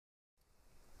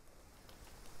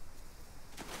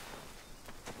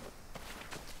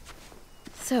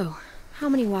So, how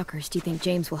many walkers do you think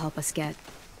James will help us get?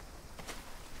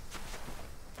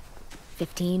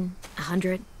 15?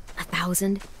 100?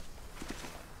 1,000?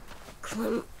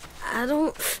 Clem, I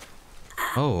don't...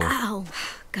 Oh. Ow!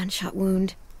 Gunshot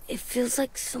wound. It feels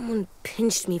like someone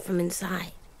pinched me from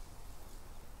inside.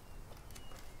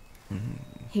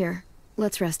 Here,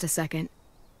 let's rest a second.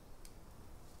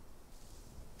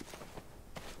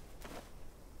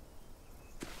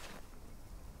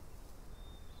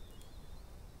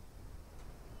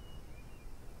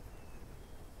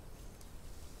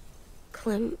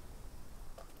 Clem,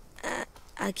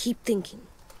 I keep thinking.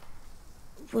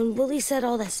 When Willie said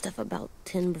all that stuff about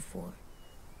Tin before,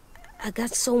 I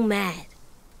got so mad.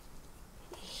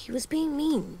 He was being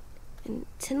mean, and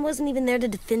Tin wasn't even there to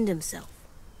defend himself.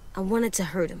 I wanted to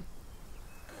hurt him.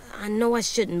 I know I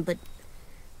shouldn't, but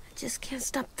I just can't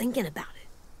stop thinking about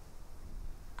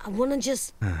it. I want to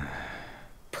just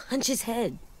punch his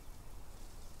head.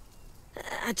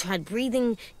 I tried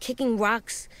breathing, kicking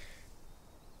rocks.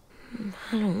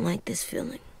 I don't like this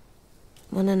feeling.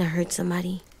 Wanting to hurt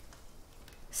somebody.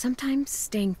 Sometimes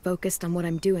staying focused on what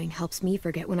I'm doing helps me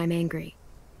forget when I'm angry.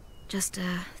 Just,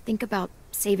 think about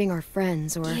saving our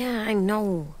friends or... Yeah, I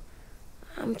know.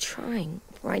 I'm trying.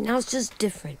 Right now it's just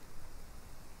different.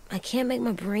 I can't make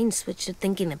my brain switch to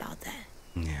thinking about that.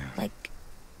 Yeah. Like,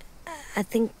 I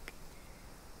think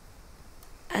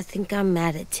I'm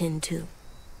mad at Tin, too.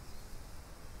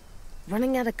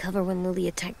 Running out of cover when Lily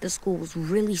attacked the school was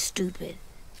really stupid.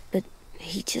 But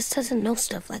he just doesn't know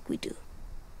stuff like we do.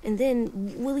 And then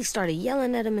Willie started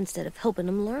yelling at him instead of helping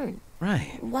him learn.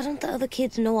 Right. Why don't the other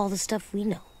kids know all the stuff we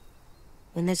know?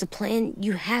 When there's a plan,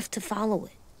 you have to follow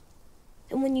it.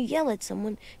 And when you yell at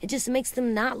someone, it just makes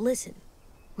them not listen.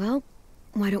 Well,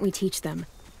 why don't we teach them?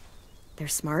 They're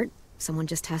smart. Someone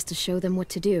just has to show them what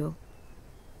to do.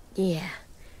 Yeah.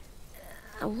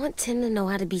 I want Tin to know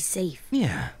how to be safe.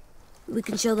 Yeah. We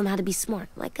can show them how to be smart,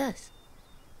 like us.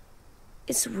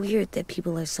 It's weird that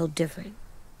people are so different.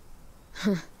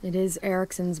 It is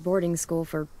Erickson's boarding school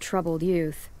for troubled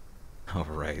youth. All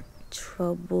right.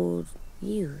 Troubled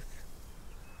youth.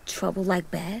 Trouble like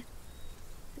bad?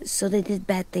 So they did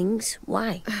bad things?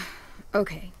 Why?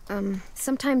 Okay,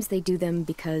 sometimes they do them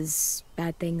because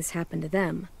bad things happen to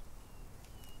them.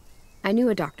 I knew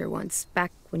a doctor once,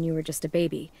 back when you were just a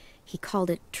baby. He called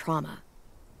it trauma.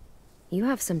 You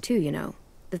have some too, you know.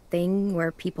 The thing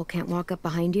where people can't walk up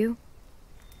behind you.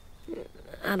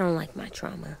 I don't like my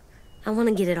trauma. I want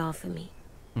to get it off of me.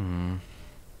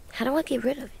 How do I get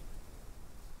rid of it?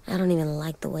 I don't even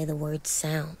like the way the word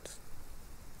sounds.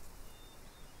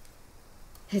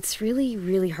 It's really,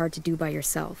 really hard to do by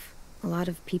yourself. A lot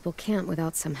of people can't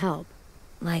without some help.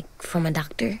 Like, from a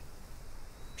doctor?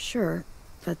 Sure,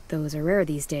 but those are rare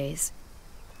these days.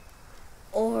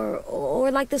 Or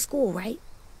like the school, right?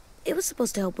 It was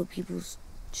supposed to help with people's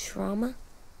trauma.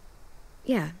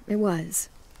 Yeah, it was.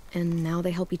 And now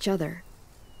they help each other.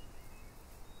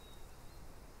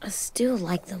 I still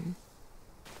like them.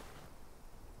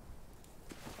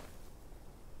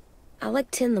 I like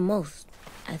Tin the most,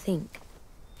 I think.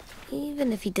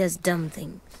 Even if he does dumb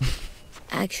things.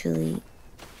 Actually,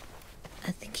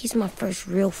 I think he's my first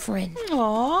real friend.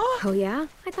 Aww. Oh yeah?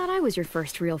 I thought I was your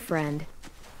first real friend.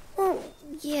 Well,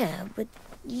 yeah, but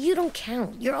you don't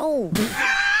count. You're old.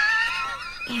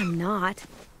 I'm not.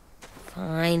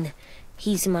 Fine.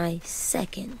 He's my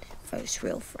second first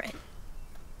real friend.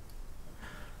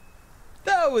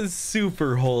 That was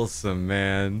super wholesome,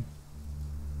 man.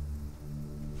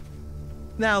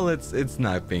 Now it's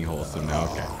not being wholesome now,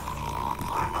 okay.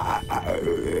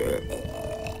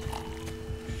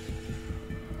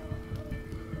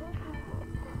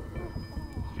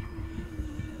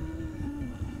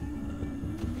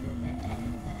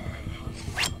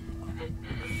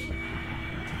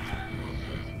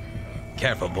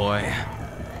 Careful, boy.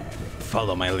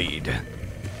 Follow my lead.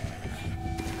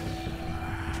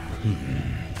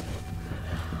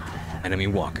 Enemy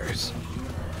walkers.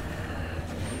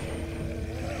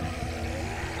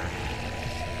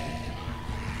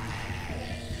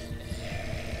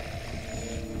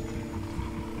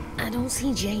 I don't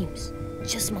see James.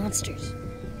 Just monsters.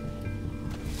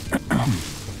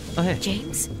 Oh, hey.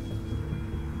 James?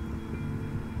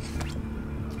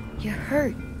 You're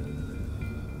hurt.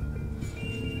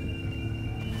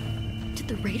 Did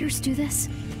the raiders do this?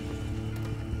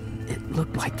 It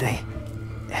looked like they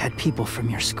had people from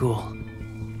your school.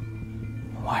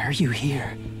 Why are you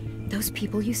here? Those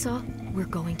people you saw, we're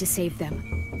going to save them.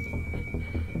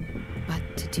 But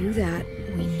to do that,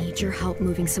 we need your help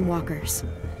moving some walkers.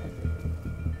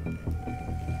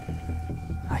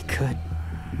 I could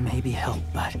maybe help,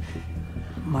 but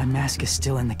my mask is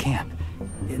still in the camp.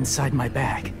 inside my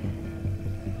bag.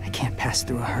 I can't pass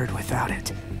through a herd without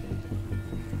it.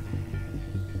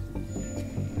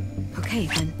 Okay,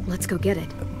 then let's go get it.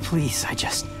 Please, I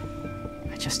just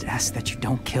ask that you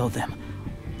don't kill them.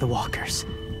 The walkers.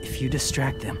 If you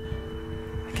distract them,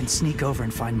 I can sneak over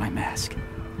and find my mask.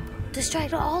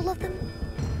 Distract all of them?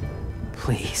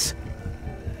 Please.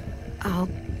 I'll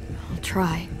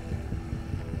try.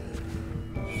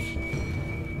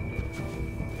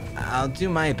 I'll do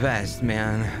my best,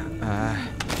 man.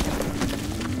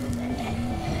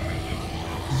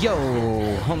 Yo,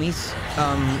 homies.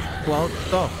 Well,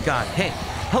 oh god, hey.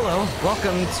 Hello,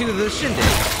 welcome to the shindig.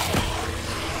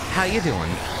 How you doing?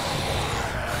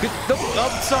 Good,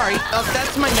 oh, sorry.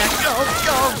 That's my neck.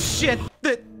 Oh, shit.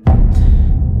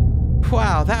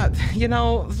 Wow, that, you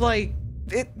know, like,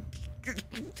 I'm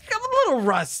a little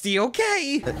rusty,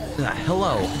 okay?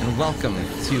 Hello, and welcome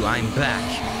to I'm Back,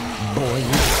 boys.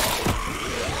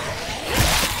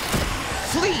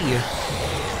 Flee!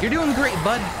 You're doing great,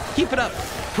 bud. Keep it up.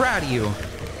 Proud of you.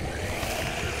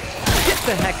 Get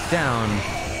the heck down.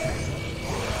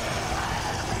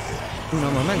 No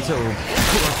momento,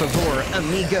 por favor,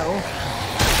 amigo.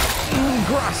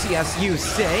 Gracias, you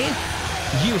say.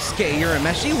 Yusuke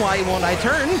Urameshi, why won't I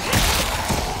turn?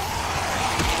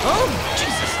 Oh,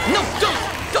 Jesus! No,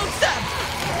 don't stab!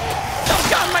 Oh,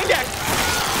 God, my neck!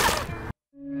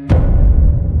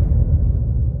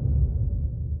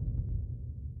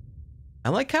 I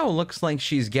like how it looks like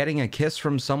she's getting a kiss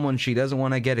from someone she doesn't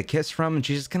want to get a kiss from, and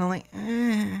she's just kind of like,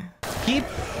 eh. Keep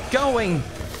going.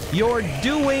 You're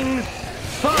doing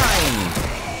fine.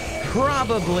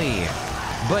 Probably.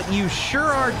 But you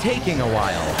sure are taking a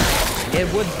while.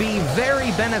 It would be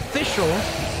very beneficial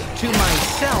to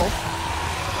myself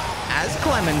as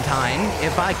Clementine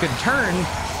if I could turn.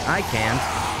 I can't.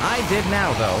 I did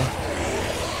now, though.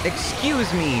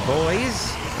 Excuse me,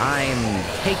 boys. I'm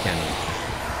taken.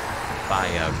 By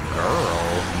a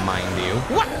girl, mind you.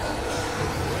 What?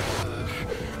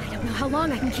 I don't know how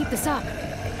long I can keep this up.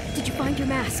 Did you find your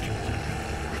mask?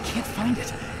 I can't find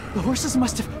it. The horses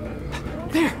must have...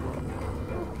 There!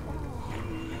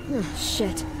 Oh,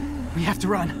 shit. We have to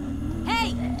run.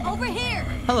 Hey, over here!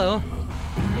 Hello.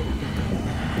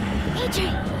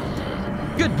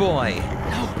 AJ! Good boy.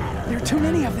 No, there are too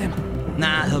many of them.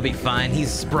 Nah, he'll be fine.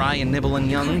 He's spry and nibbling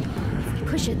young. If we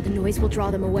push it, the noise will draw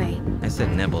them away. I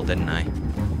said nibble, didn't I?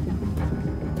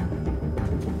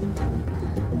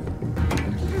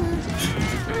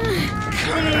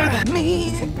 Come with me,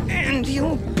 and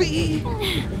you'll be going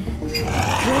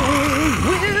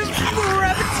with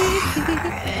gravity.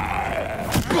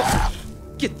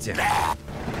 Get down.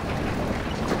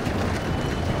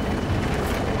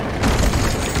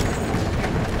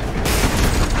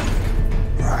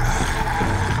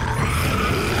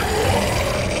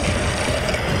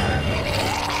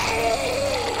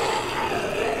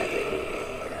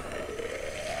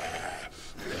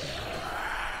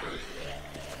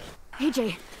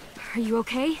 AJ, are you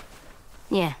okay?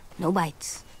 Yeah, no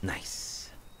bites. Nice.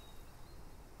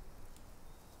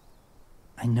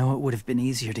 I know it would have been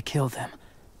easier to kill them.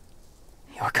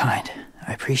 You're kind.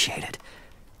 I appreciate it.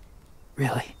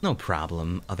 Really. No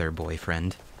problem, other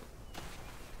boyfriend.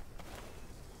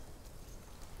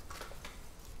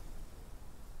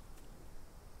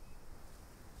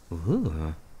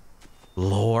 Ooh.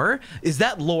 Lore? Is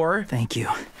that lore? Thank you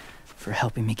for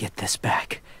helping me get this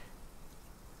back.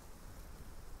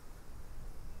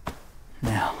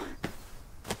 Now,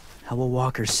 how will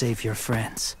walkers save your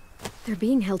friends? They're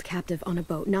being held captive on a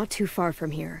boat not too far from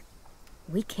here.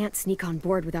 We can't sneak on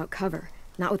board without cover,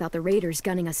 not without the raiders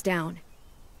gunning us down.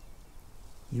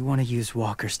 You want to use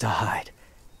walkers to hide?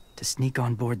 To sneak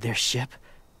on board their ship?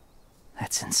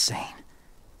 That's insane.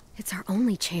 It's our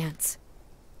only chance.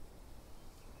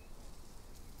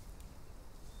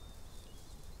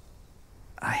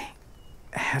 I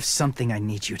have something I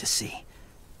need you to see,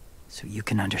 so you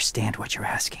can understand what you're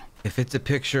asking. If it's a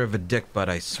picture of a dick butt,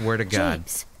 I swear to God.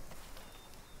 James.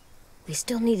 We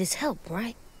still need his help,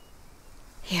 right?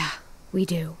 Yeah, we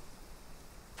do.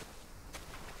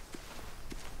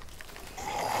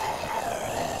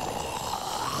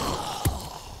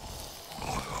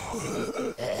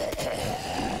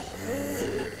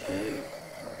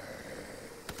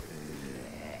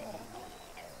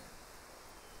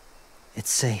 It's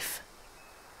safe.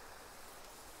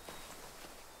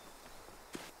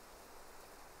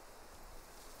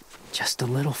 Just a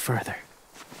little further.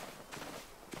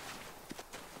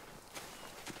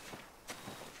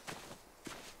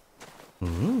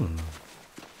 Ooh.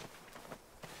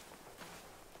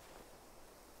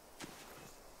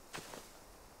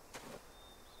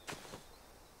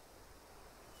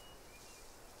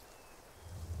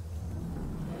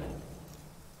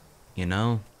 You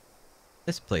know,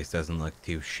 this place doesn't look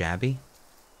too shabby.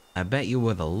 I bet you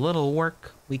with a little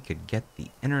work, we could get the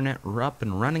internet up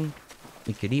and running.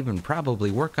 We could even probably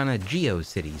work on a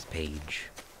GeoCities page.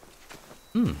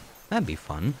 That'd be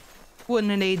fun.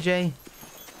 Wouldn't it, AJ?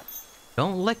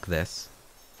 Don't lick this.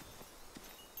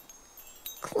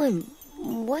 Clem,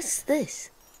 what's this?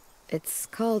 It's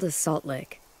called a salt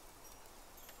lick.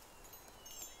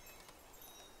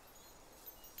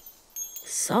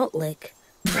 Salt lick?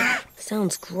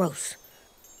 Sounds gross.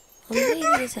 Or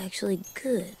maybe it's actually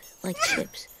good, like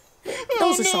chips.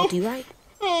 Those are salty, right?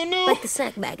 Oh no! Like the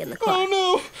snack bag in the car. Oh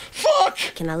no! Fuck!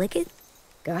 Can I lick it?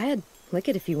 Go ahead, lick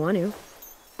it if you want to.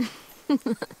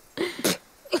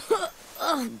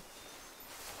 Oh,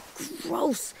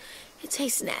 gross. It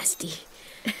tastes nasty.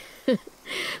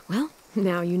 Well,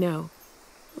 now you know.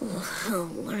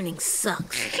 Oh, learning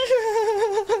sucks.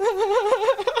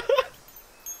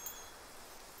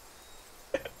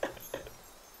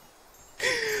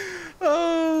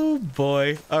 Oh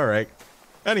boy. Alright.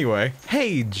 Anyway.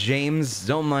 Hey, James,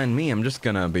 don't mind me. I'm just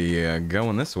gonna be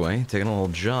going this way, taking a little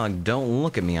jog. Don't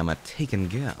look at me. I'm a taken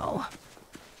gal.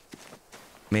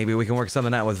 Maybe we can work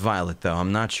something out with Violet, though.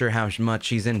 I'm not sure how much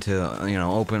she's into, you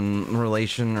know, open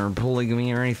relation or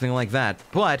polygamy or anything like that.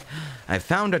 But I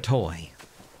found a toy.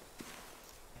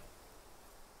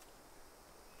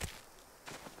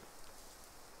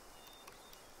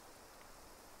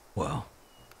 Whoa.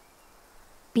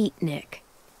 Beatnik.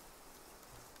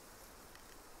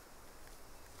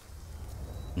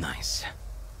 Nice.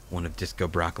 One of Disco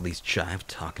Broccoli's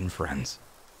chive-talking friends.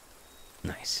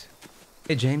 Nice.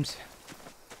 Hey, James.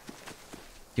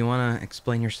 Do you want to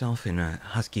explain yourself in a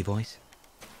husky voice?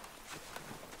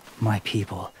 My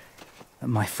people,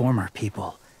 my former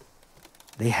people,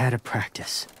 they had a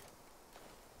practice.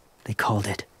 They called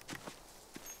it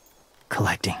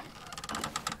collecting.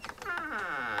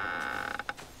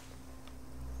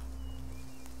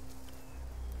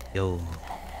 Yo.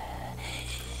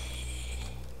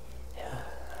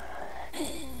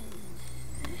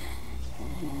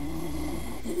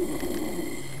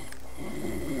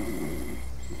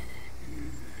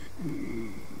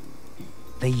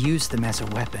 They use them as a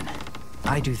weapon.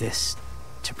 I do this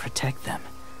to protect them.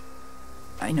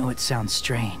 I know it sounds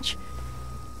strange,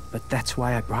 but that's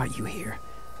why I brought you here.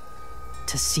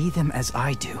 To see them as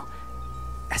I do,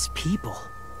 as people.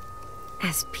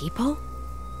 As people?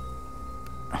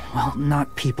 Well,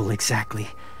 not people exactly,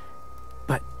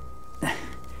 but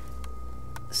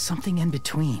something in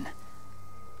between.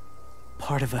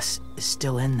 Part of us is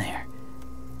still in there.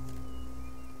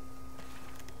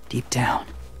 Deep down.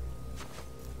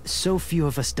 So few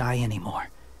of us die anymore.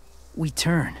 We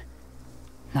turn.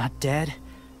 Not dead,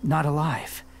 not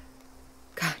alive.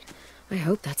 God, I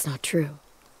hope that's not true.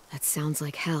 That sounds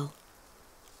like hell.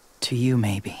 To you,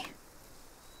 maybe.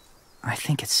 I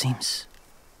think it seems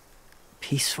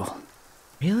peaceful.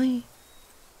 Really?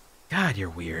 God, you're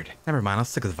weird. Never mind, I'll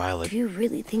stick with Violet. Do you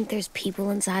really think there's people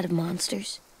inside of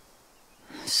monsters?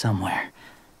 Somewhere.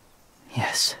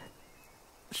 Yes.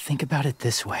 Think about it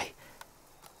this way.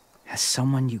 Has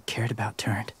someone you cared about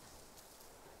turned?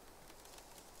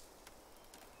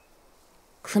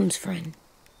 Clem's friend,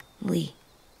 Lee.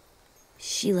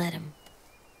 She let him.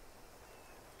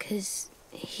 'Cause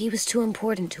he was too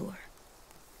important to her.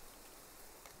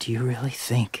 Do you really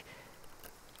think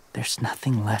there's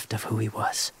nothing left of who he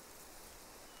was?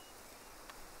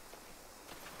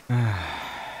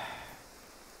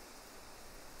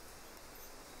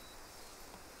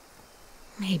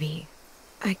 Maybe.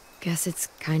 I guess it's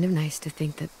kind of nice to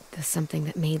think that the something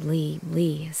that made Lee,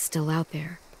 Lee is still out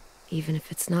there, even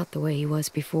if it's not the way he was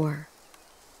before.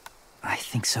 I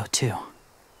think so too.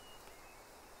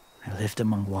 I lived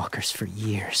among walkers for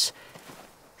years.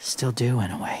 Still do,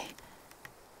 in a way.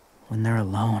 When they're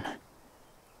alone,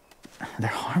 they're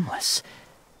harmless.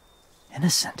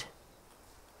 Innocent.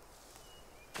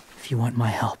 If you want my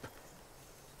help,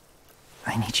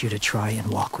 I need you to try and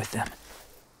walk with them.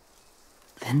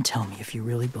 Then tell me if you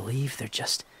really believe they're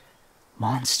just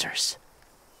monsters.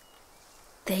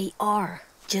 They are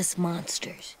just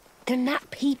monsters. They're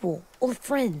not people or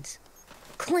friends.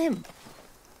 Clem,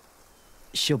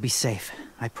 She'll be safe,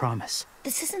 I promise.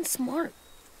 this isn't smart.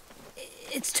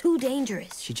 It's too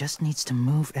dangerous. She just needs to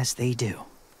move as they do.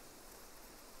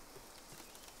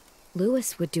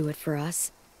 Lewis would do it for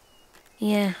us.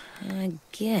 Yeah, I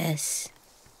guess.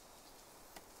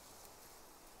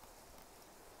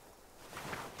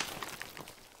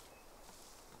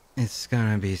 It's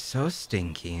gonna be so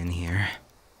stinky in here.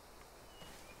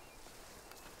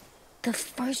 The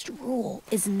first rule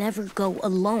is never go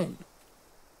alone.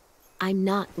 I'm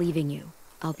not leaving you.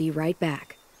 I'll be right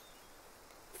back.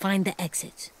 find the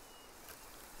exits.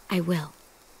 I will.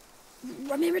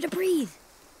 Remember to breathe.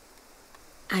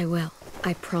 I will.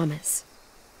 I promise.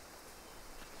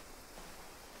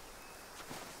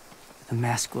 The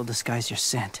mask will disguise your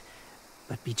scent,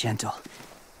 but be gentle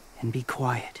and be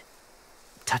quiet.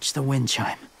 Touch the wind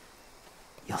chime.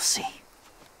 You'll see.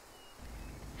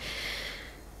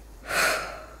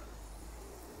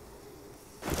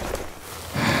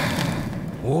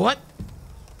 What?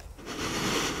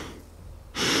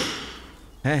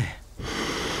 Hey.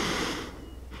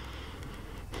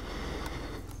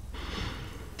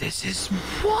 This is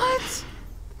what?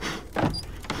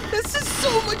 This is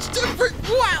so much different.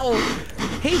 Wow.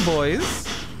 Hey, boys.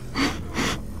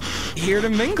 Here to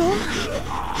mingle.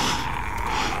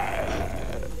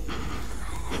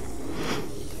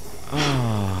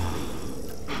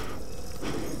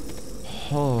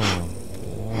 Oh,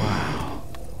 wow.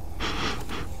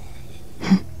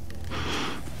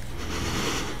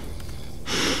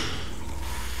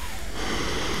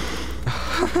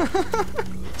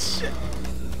 Shit.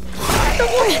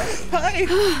 Hi.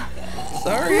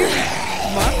 Sorry.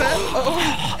 My bad.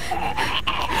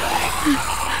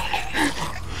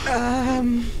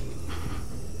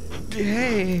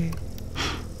 Hey.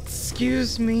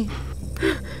 Excuse me.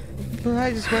 But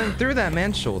I just went through that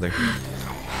man's shoulder.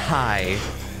 Hi.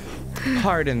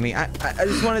 Pardon me. I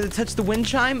just wanted to touch the wind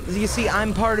chime. You see,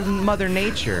 I'm part of Mother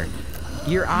Nature.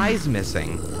 Your eye's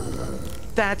missing.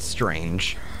 That's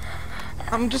strange.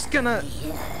 I'm just gonna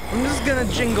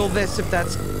jingle this if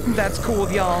that's cool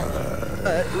with y'all.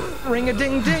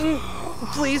 Ring-a-ding-ding.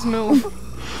 Please move.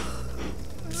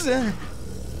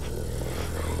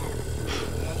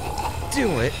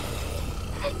 Do it.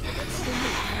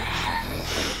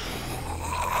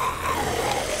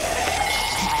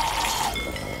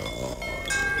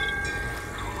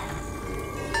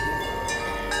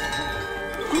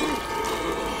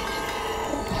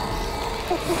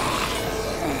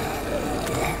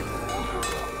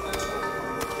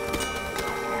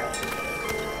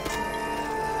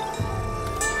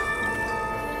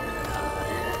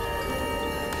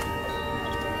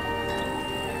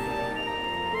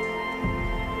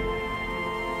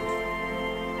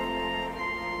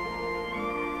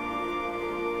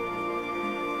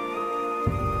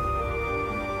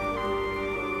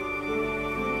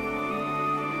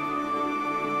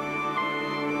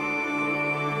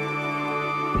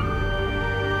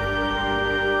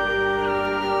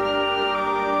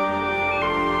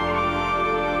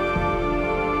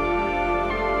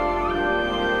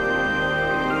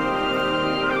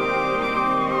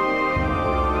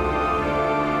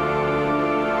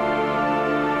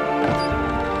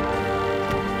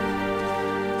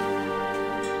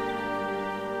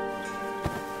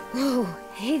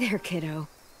 Hey there, kiddo.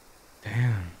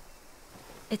 Damn.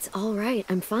 It's all right.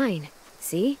 I'm fine.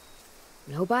 See?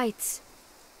 No bites.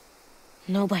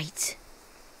 No bites.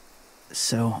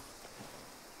 So,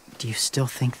 do you still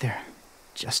think they're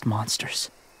just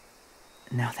monsters?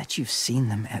 Now that you've seen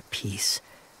them at peace,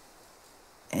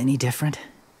 any different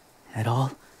at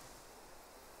all?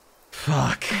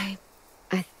 Fuck. I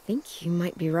think you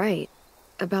might be right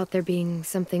about there being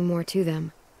something more to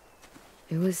them.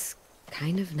 It was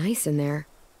kind of nice in there.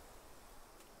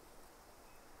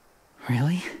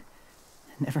 Really?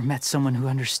 Never met someone who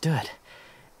understood.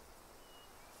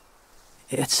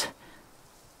 Thank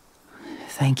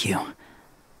you.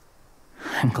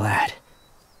 I'm glad.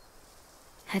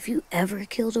 Have you ever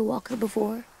killed a walker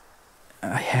before?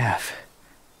 I have.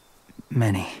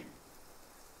 Many.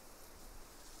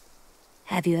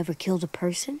 Have you ever killed a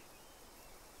person?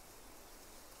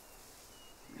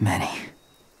 Many.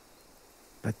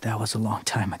 But that was a long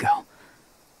time ago.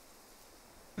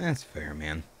 That's fair,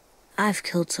 man. I've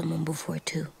killed someone before,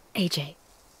 too. AJ.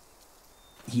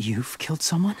 You've killed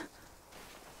someone?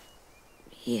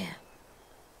 Yeah.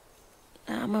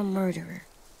 I'm a murderer.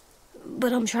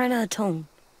 But I'm trying to atone.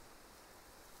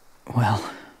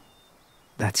 Well,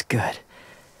 that's good.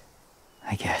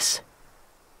 I guess.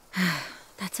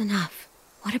 That's enough.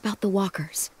 What about the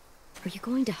walkers? Are you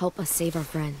going to help us save our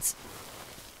friends?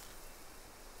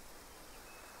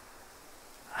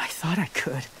 I thought I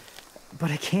could,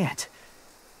 but I can't.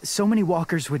 So many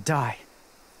walkers would die.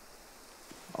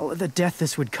 All of the death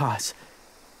this would cause.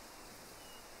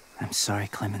 I'm sorry,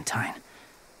 Clementine,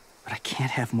 but I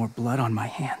can't have more blood on my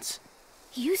hands.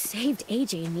 You saved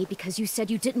AJ and me because you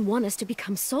said you didn't want us to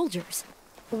become soldiers.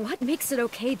 What makes it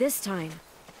okay this time?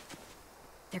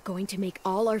 They're going to make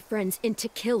all our friends into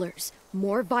killers.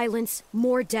 More violence,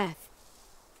 more death.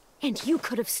 And you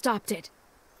could have stopped it.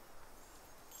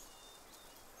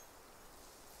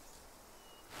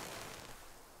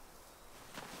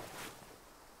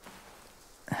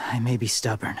 I may be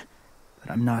stubborn,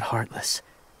 but I'm not heartless.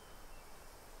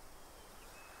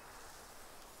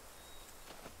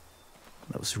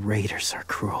 Those raiders are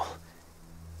cruel.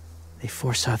 They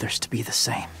force others to be the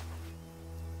same.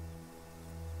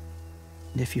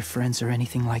 And if your friends are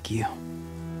anything like you,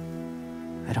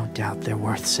 I don't doubt they're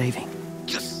worth saving.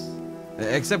 Yes!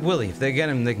 Except Willie. If they get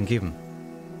him, they can keep him.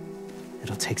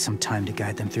 It'll take some time to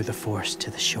guide them through the forest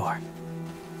to the shore.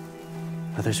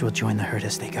 Others will join the herd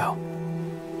as they go.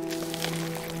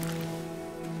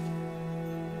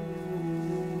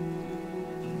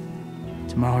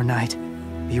 Tomorrow night,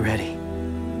 be ready.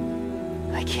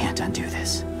 I can't undo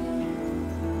this.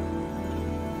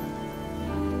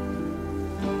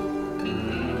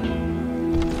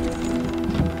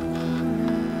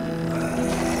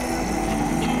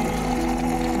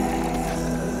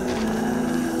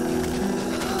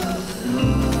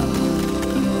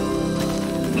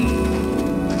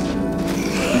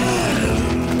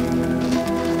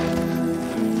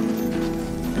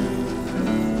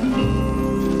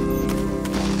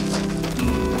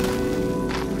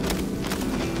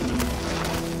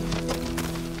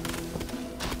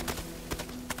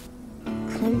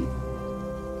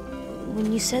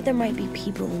 When you said there might be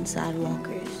people inside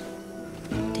walkers,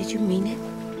 did you mean it?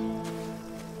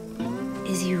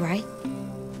 Is he right?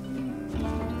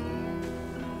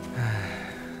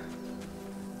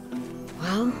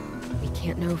 Well, we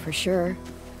can't know for sure.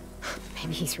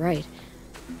 Maybe he's right.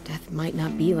 Death might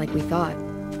not be like we thought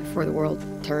before the world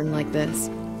turned like this.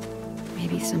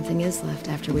 Maybe something is left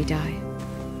after we die.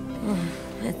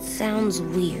 That sounds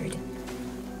weird.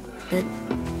 But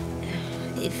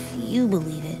if you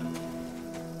believe it,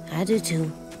 I do too.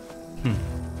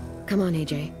 Come on,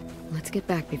 AJ. Let's get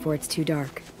back before it's too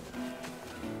dark.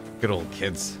 Good old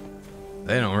kids.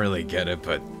 They don't really get it,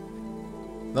 but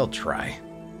they'll try.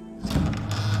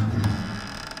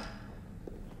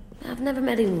 I've never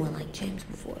met anyone like James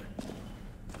before.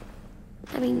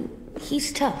 I mean,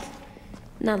 he's tough.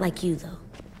 Not like you, though.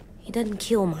 He doesn't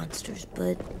kill monsters,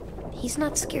 but he's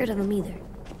not scared of them either.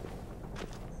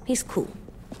 He's cool.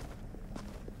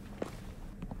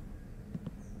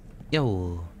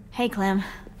 Yo. Hey, Clem.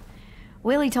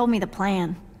 Willie told me the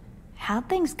plan. How'd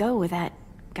things go with that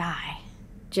guy?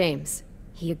 James,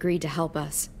 he agreed to help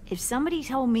us. If somebody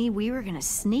told me we were gonna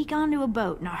sneak onto a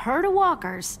boat in a herd of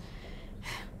walkers,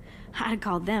 I'd have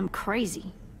called them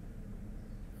crazy.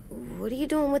 What are you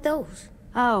doing with those?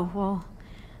 Oh, well,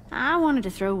 I wanted to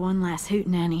throw one last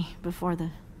hootenanny before the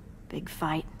big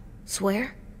fight.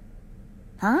 Swear?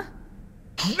 Huh?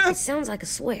 It sounds like a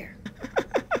swear.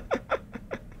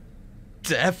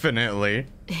 Definitely.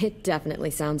 It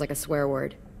definitely sounds like a swear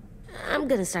word. I'm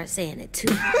gonna start saying it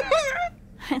too.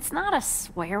 It's not a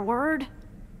swear word.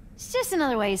 It's just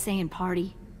another way of saying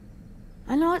party.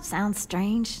 I know it sounds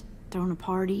strange, throwing a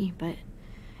party, but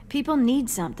people need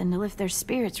something to lift their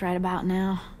spirits right about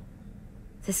now.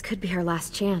 This could be our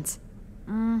last chance.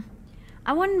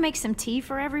 I wanted to make some tea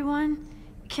for everyone.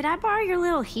 Could I borrow your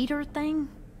little heater thing?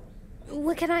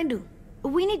 What can I do?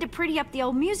 We need to pretty up the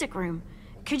old music room.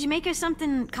 Could you make us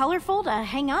something colorful to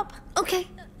hang up? Okay,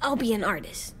 I'll be an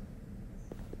artist.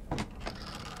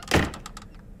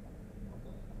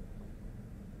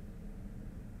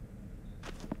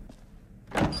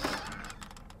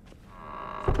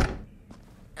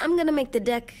 I'm gonna make the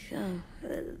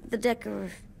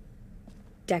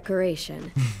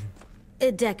Decoration.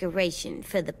 a decoration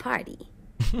for the party.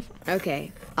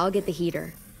 Okay, I'll get the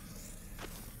heater.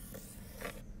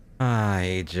 Ah,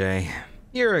 AJ.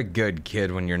 You're a good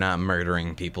kid when you're not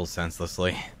murdering people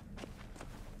senselessly.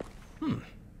 I'm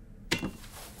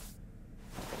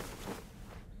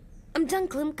done,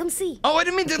 Clem. Come see. Oh, I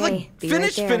didn't mean to, Okay, like, be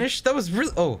right there. finish. That was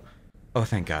really... Oh,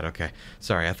 thank God. Okay.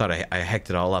 Sorry, I thought I hecked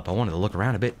it all up. I wanted to look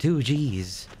around a bit, too.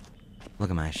 Jeez. Look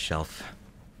at my shelf.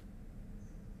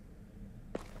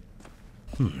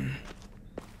 Well,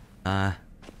 I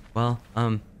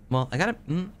gotta...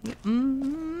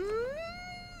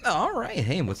 All right.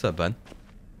 Hey, what's up, bud?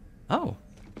 Oh.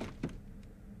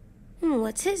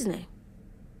 What's his name?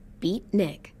 Beat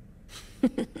Nick.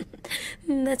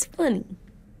 That's funny.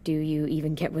 Do you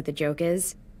even get what the joke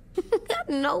is?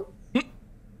 No.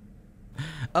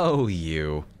 Oh,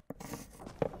 you.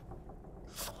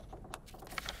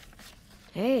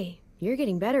 Hey, you're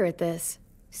getting better at this.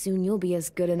 Soon you'll be as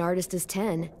good an artist as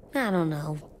 10. I don't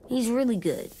know. He's really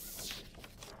good.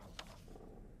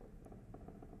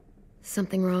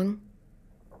 Something wrong?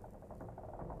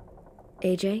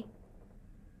 AJ?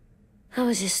 I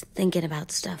was just thinking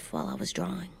about stuff while I was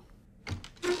drawing.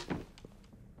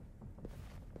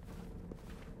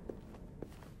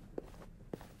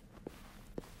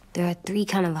 There are 3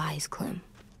 kind of eyes, Clem.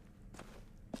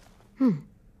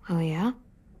 Oh, yeah?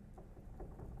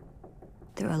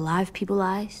 There are live people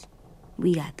eyes.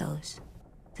 We got those.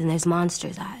 Then there's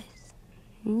monsters' eyes.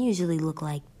 Usually look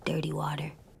like dirty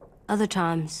water. Other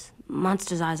times,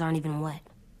 monsters' eyes aren't even wet.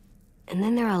 And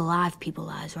then there are live people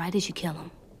eyes right as you kill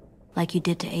him. Like you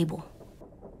did to Abel.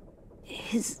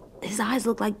 His eyes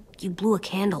look like you blew a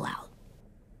candle out.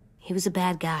 He was a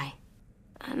bad guy.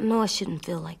 I know I shouldn't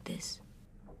feel like this.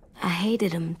 I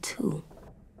hated him, too.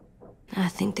 I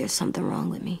think there's something wrong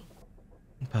with me.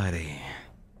 Buddy.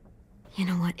 You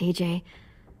know what, AJ?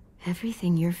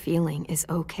 Everything you're feeling is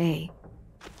okay.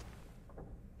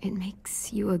 It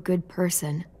makes you a good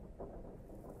person.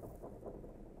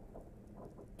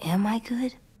 Am I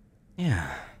good?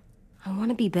 Yeah. I want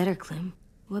to be better, Clem.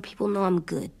 Let people know I'm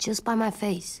good, just by my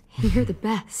face. You're the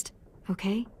best,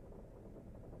 okay?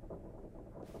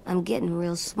 I'm getting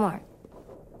real smart.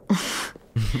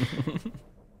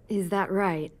 Is that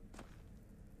right?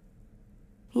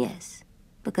 Yes,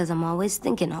 because I'm always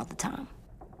thinking all the time.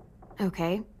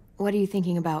 Okay. What are you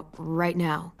thinking about right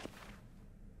now?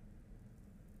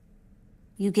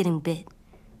 You getting bit,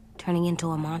 turning into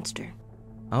a monster.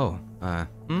 Oh,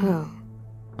 Oh.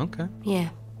 okay. Yeah.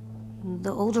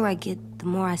 The older I get, the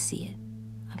more I see it.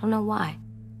 I don't know why.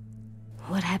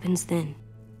 What happens then?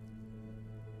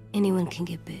 Anyone can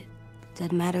get bit.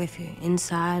 Doesn't matter if you're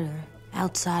inside or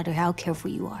outside or how careful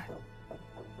you are.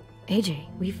 AJ,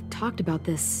 we've talked about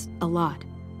this a lot.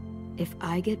 If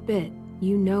I get bit,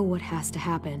 you know what has to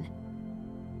happen.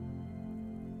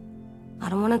 I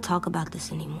don't want to talk about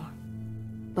this anymore.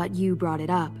 But you brought it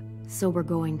up, so we're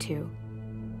going to.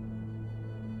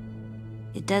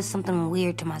 It does something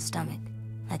weird to my stomach.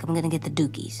 Like I'm gonna get the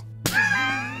dookies.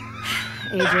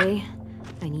 AJ,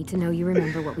 I need to know you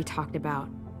remember what we talked about.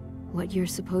 What you're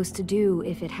supposed to do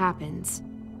if it happens.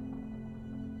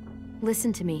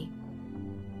 Listen to me.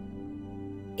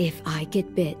 If I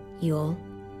get bit, you'll...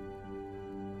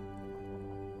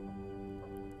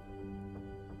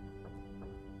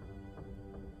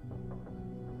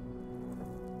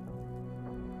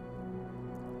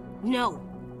 No.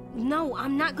 No,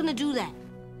 I'm not gonna do that.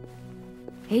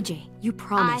 AJ, you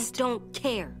promised. I don't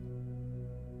care.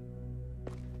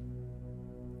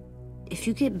 If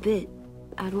you get bit,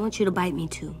 I'd want you to bite me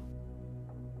too.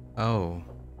 Oh.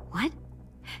 What?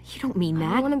 You don't mean I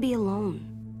that. don't want to be alone.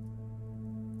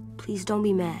 Please don't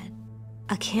be mad.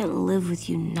 I can't live with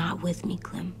you not with me,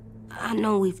 Clem. I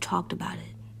know we've talked about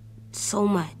it so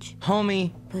much,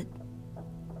 Homie. but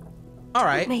All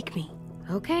right. make me.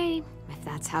 Okay, if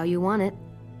that's how you want it.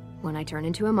 When I turn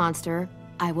into a monster,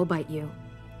 I will bite you.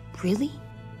 Really?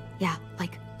 Yeah,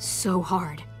 like, so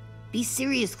hard. Be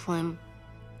serious, Clem.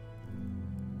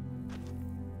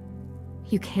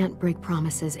 You can't break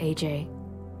promises, AJ.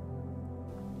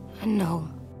 I know.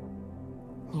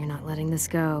 You're not letting this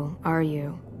go, are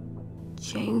you?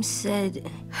 James said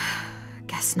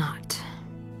Guess not.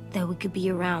 that we could be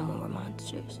around when we're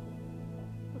monsters.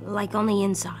 Like on the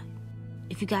inside.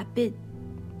 If you got bit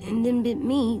and then bit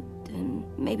me, then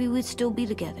maybe we'd still be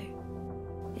together.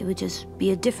 It would just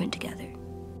be a different together.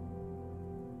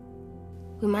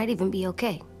 We might even be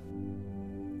okay.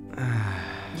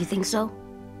 You think so?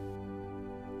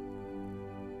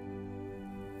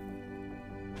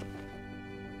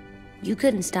 You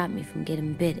couldn't stop me from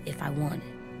getting bit if I wanted.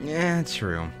 Yeah,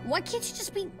 true. Why can't you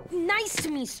just be nice to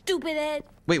me, stupid Ed?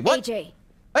 Wait, what? AJ,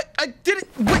 I didn't.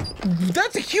 Wait,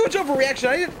 that's a huge overreaction.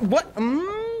 I didn't. What?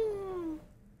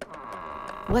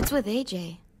 what's with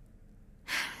AJ?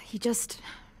 He just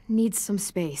needs some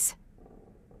space.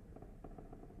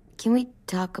 Can we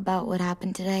talk about what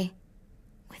happened today?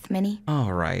 With Minnie?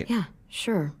 All right. Yeah,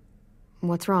 sure.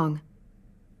 What's wrong?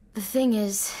 The thing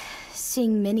is,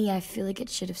 seeing Minnie, I feel like it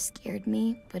should have scared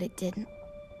me, but it didn't.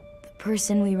 The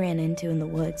person we ran into in the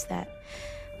woods, that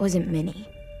wasn't Minnie.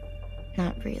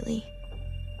 Not really.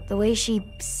 The way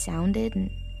she sounded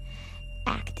and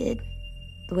acted,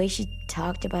 the way she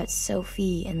talked about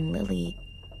Sophie and Lily.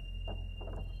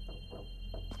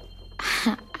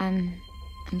 I'm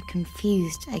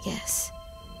confused, I guess.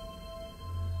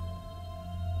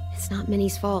 It's not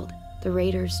Minnie's fault. The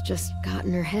raiders just got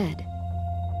in her head.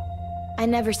 I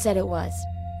never said it was,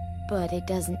 but it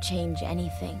doesn't change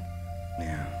anything.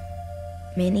 Yeah.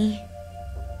 Minnie,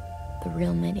 the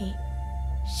real Minnie,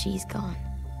 she's gone.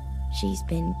 She's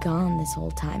been gone this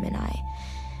whole time, and I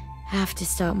have to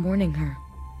stop mourning her.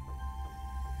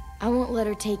 I won't let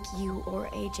her take you or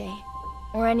AJ,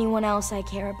 or anyone else I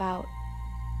care about.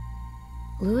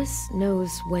 Lewis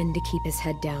knows when to keep his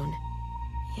head down.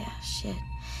 Yeah, shit.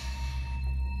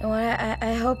 No,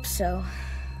 I hope so.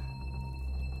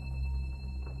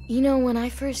 You know, when I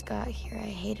first got here, I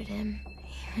hated him.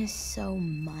 It was so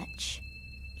much.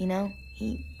 You know,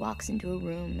 he walks into a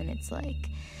room and it's like,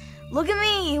 look at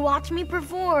me, watch me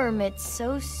perform. It's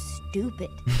so stupid.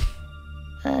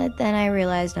 But then I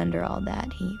realized under all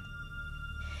that, he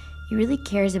really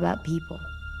cares about people.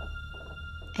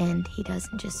 And he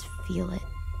doesn't just feel it,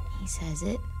 he says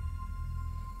it.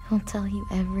 He'll tell you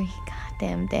every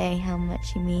goddamn day how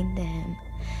much you mean to him.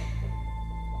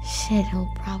 Shit,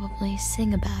 he'll probably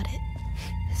sing about it.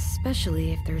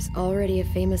 Especially if there's already a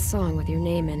famous song with your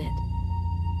name in it.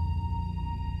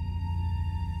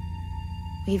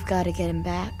 We've got to get him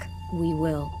back. We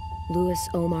will. Louis,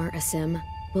 Omar, Asim.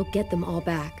 We'll get them all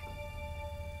back.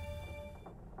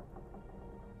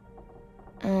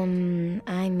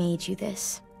 I made you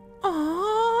this.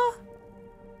 Aww.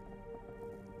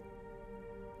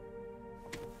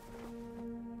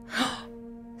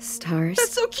 Stars.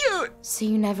 That's so cute. So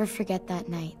you never forget that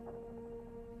night.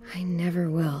 I never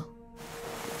will.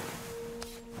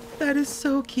 That is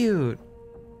so cute.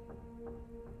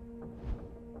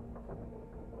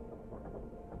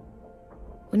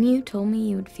 When you told me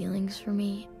you had feelings for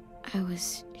me, I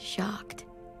was shocked.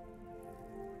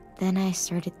 Then I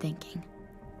started thinking.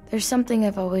 There's something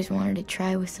I've always wanted to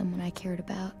try with someone I cared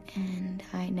about, and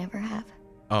I never have.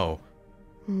 Oh.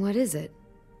 What is it?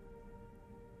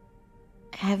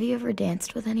 Have you ever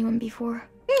danced with anyone before?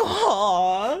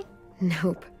 Aww.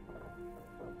 Nope.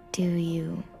 Do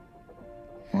you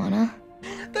wanna?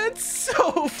 That's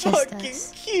so Just fucking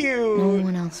us. cute. No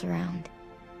one else around.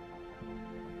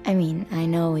 I mean, I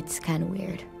know it's kind of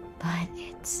weird, but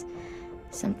it's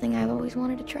something I've always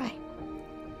wanted to try.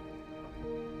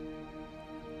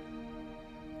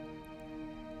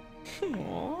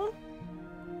 Aww.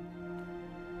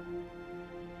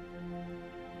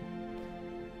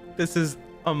 This is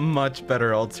a much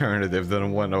better alternative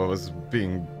than what I was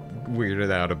being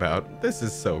weirded out about. This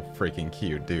is so freaking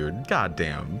cute, dude.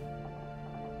 Goddamn.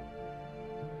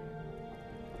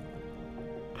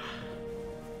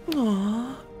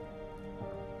 Aww.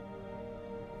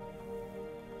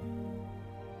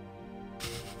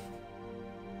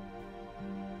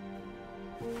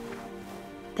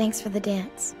 Thanks for the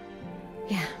dance.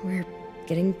 Yeah, we're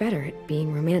getting better at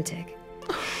being romantic.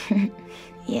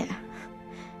 Yeah.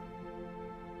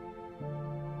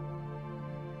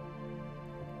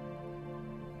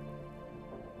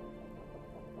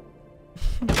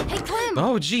 Hey, Clem!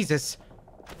 Oh, Jesus.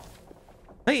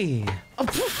 Hey.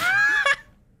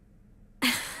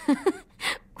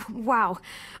 Wow.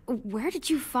 Where did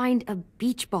you find a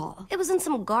beach ball? It was in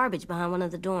some garbage behind one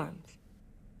of the dorms.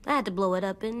 I had to blow it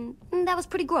up, and that was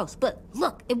pretty gross. But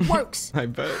look, it works. I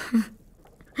bet.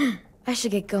 I should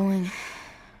get going.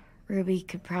 Ruby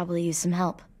could probably use some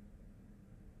help.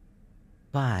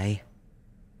 Bye.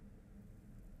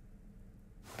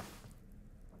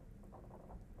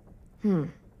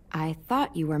 I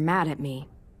thought you were mad at me.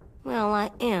 Well, I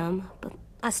am, but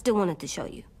I still wanted to show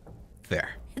you.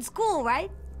 There. It's cool, right?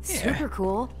 Super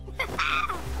cool.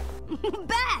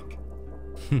 Back!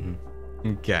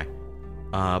 Okay.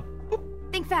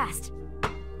 Think fast.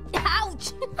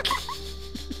 Ouch!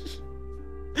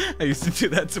 I used to do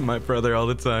that to my brother all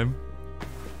the time.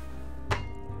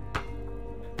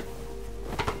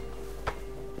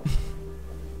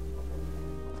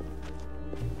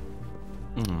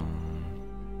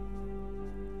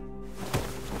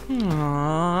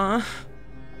 Aww.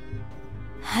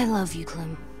 I love you,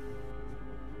 Clem.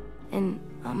 And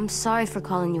I'm sorry for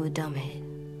calling you a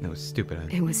dumbhead. That was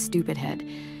stupid. It was stupid head.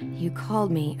 You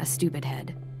called me a stupid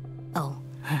head. Oh,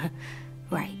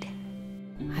 right.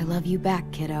 I love you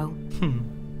back, kiddo.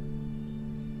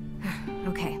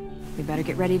 Okay, we better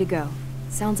get ready to go.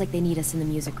 Sounds like they need us in the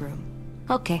music room.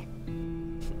 Okay.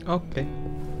 Okay.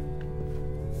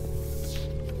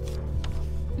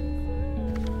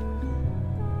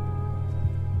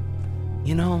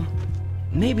 You know,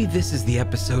 maybe this is the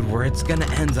episode where it's gonna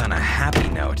end on a happy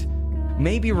note.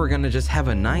 Maybe we're gonna just have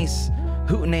a nice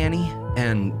hootenanny,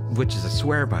 and which is a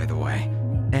swear, by the way,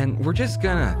 and we're just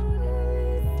gonna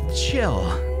chill